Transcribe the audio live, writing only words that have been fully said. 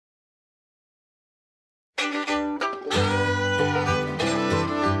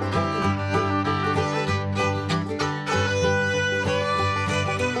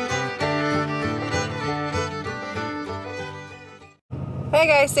Hey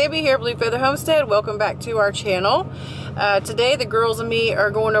guys, Sammie here, Blue Feather Homestead. Welcome back to our channel. Today the girls and me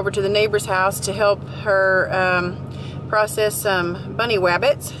are going over to the neighbor's house to help her process some bunny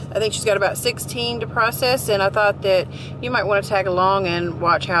wabbits. I think she's got about 16 to process, and I thought that you might want to tag along and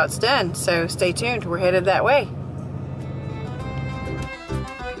watch how it's done. So stay tuned, we're headed that way.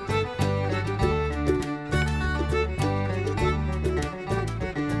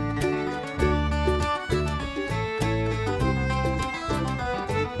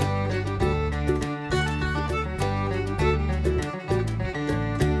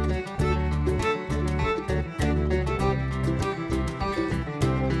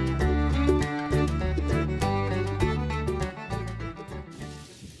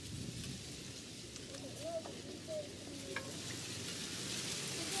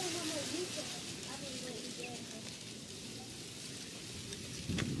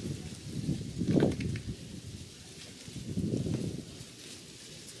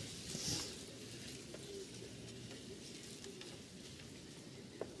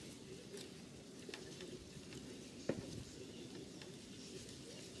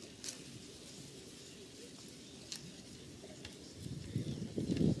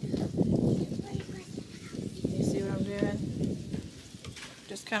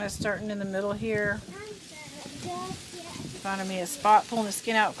 Just kind of starting in the middle here, finding me a spot, pulling the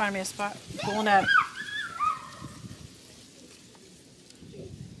skin out, finding me a spot, pulling up.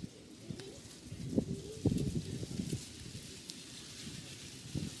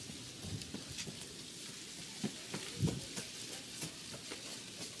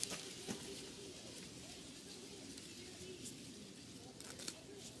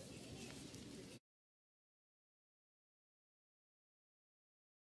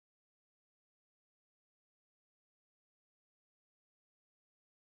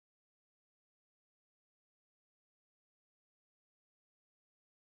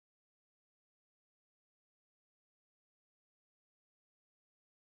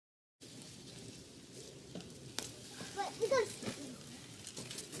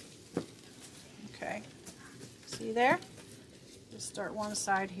 Okay, see there? Just start one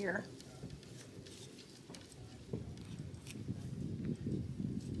side here.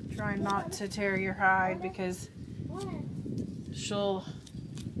 Try not to tear your hide because she'll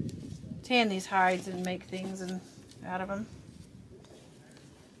tan these hides and make things out of them.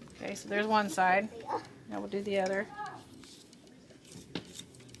 Okay, so there's one side. Now we'll do the other.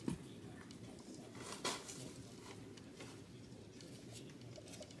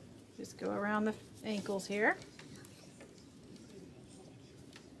 Just go around the ankles here.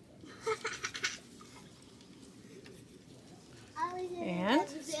 And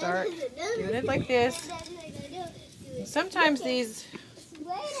start doing it like this. And sometimes these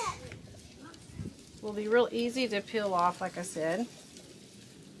will be real easy to peel off, like I said.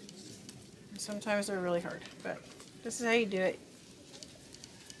 And sometimes they're really hard, but this is how you do it.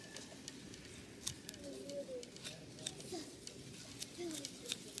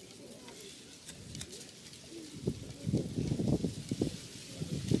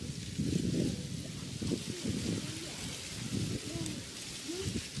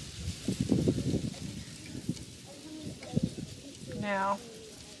 Now,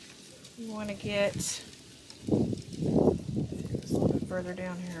 you want to get just a little bit further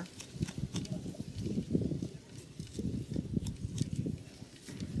down here.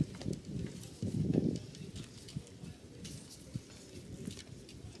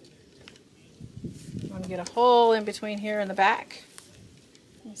 You want to get a hole in between here and the back.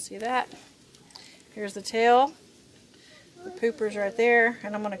 You see that? Here's the tail. The pooper's right there,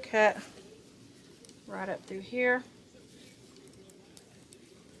 and I'm going to cut right up through here.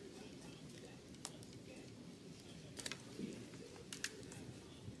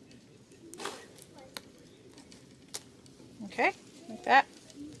 Okay, like that.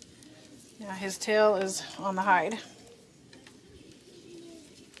 Now his tail is on the hide.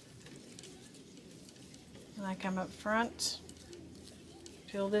 And I come up front,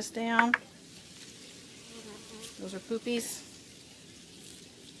 peel this down. Those are poopies.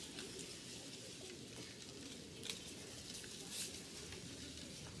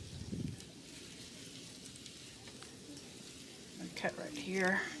 And cut right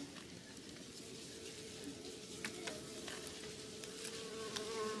here.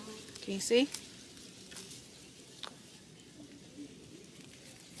 Can you see?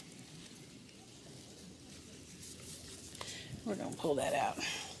 We're going to pull that out.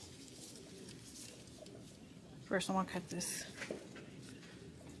 First I'm going to cut this.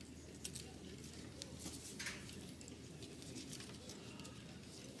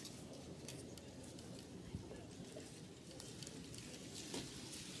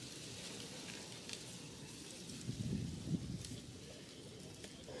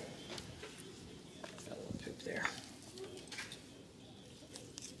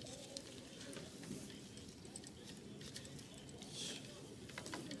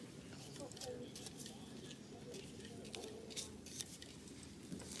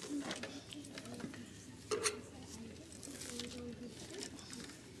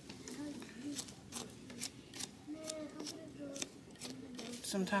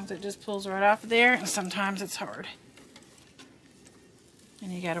 Sometimes it just pulls right off of there, and sometimes it's hard. And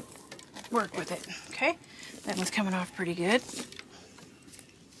you gotta work with it, okay? That one's coming off pretty good.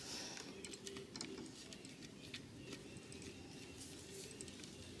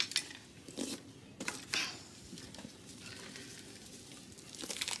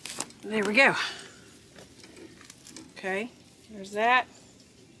 There we go. Okay, there's that.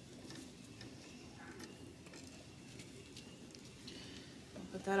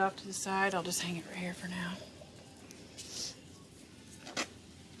 I'll put that off to the side. I'll just hang it right here for now.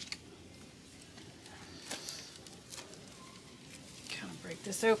 Kind of break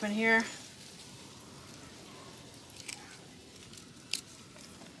this open here.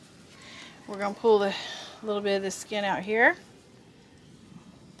 We're going to pull a little bit of the skin out here.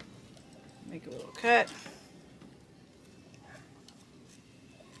 Make a little cut.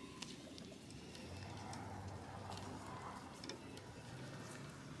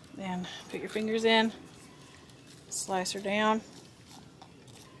 Then put your fingers in, slice her down.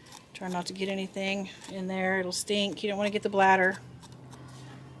 Try not to get anything in there, it'll stink. You don't want to get the bladder.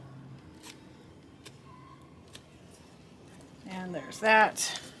 And there's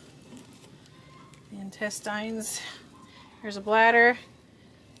that. The intestines. Here's a bladder.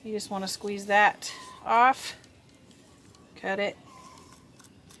 You just want to squeeze that off, cut it,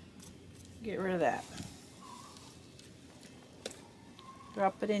 get rid of that.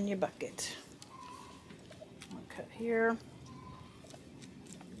 Drop it in your bucket. I'll cut here.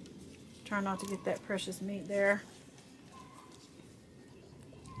 Try not to get that precious meat there.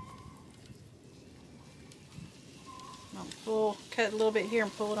 I'll cut a little bit here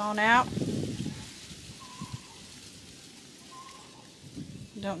and pull it on out.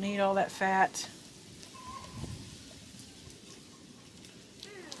 Don't need all that fat.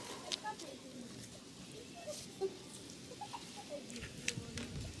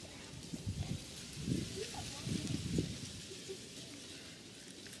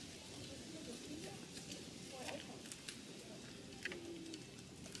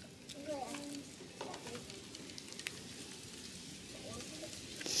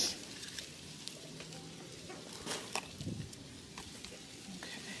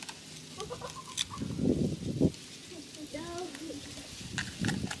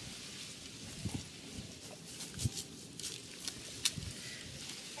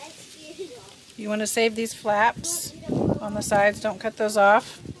 You want to save these flaps on the sides, don't cut those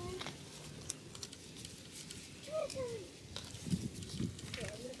off.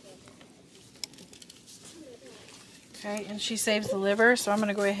 Okay, and she saves the liver, so I'm going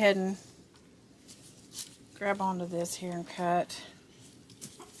to go ahead and grab onto this here and cut.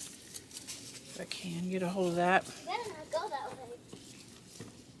 If I can get a hold of that.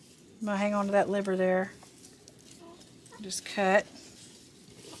 I'm going to hang on to that liver there. Just cut.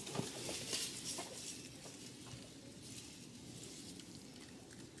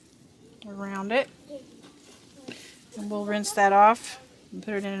 Around it, and we'll rinse that off and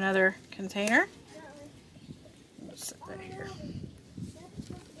put it in another container. Let's set that here,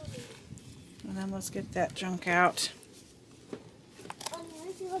 and then let's get that junk out.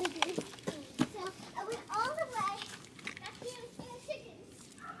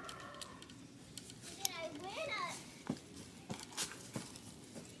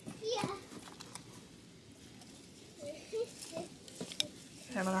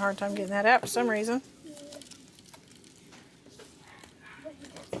 Having a hard time getting that out for some reason.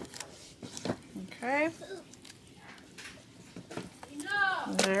 Okay.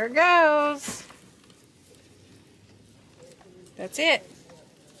 There it goes. That's it.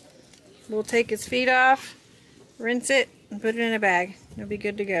 We'll take his feet off, rinse it, and put it in a bag. It'll be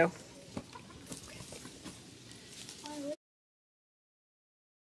good to go.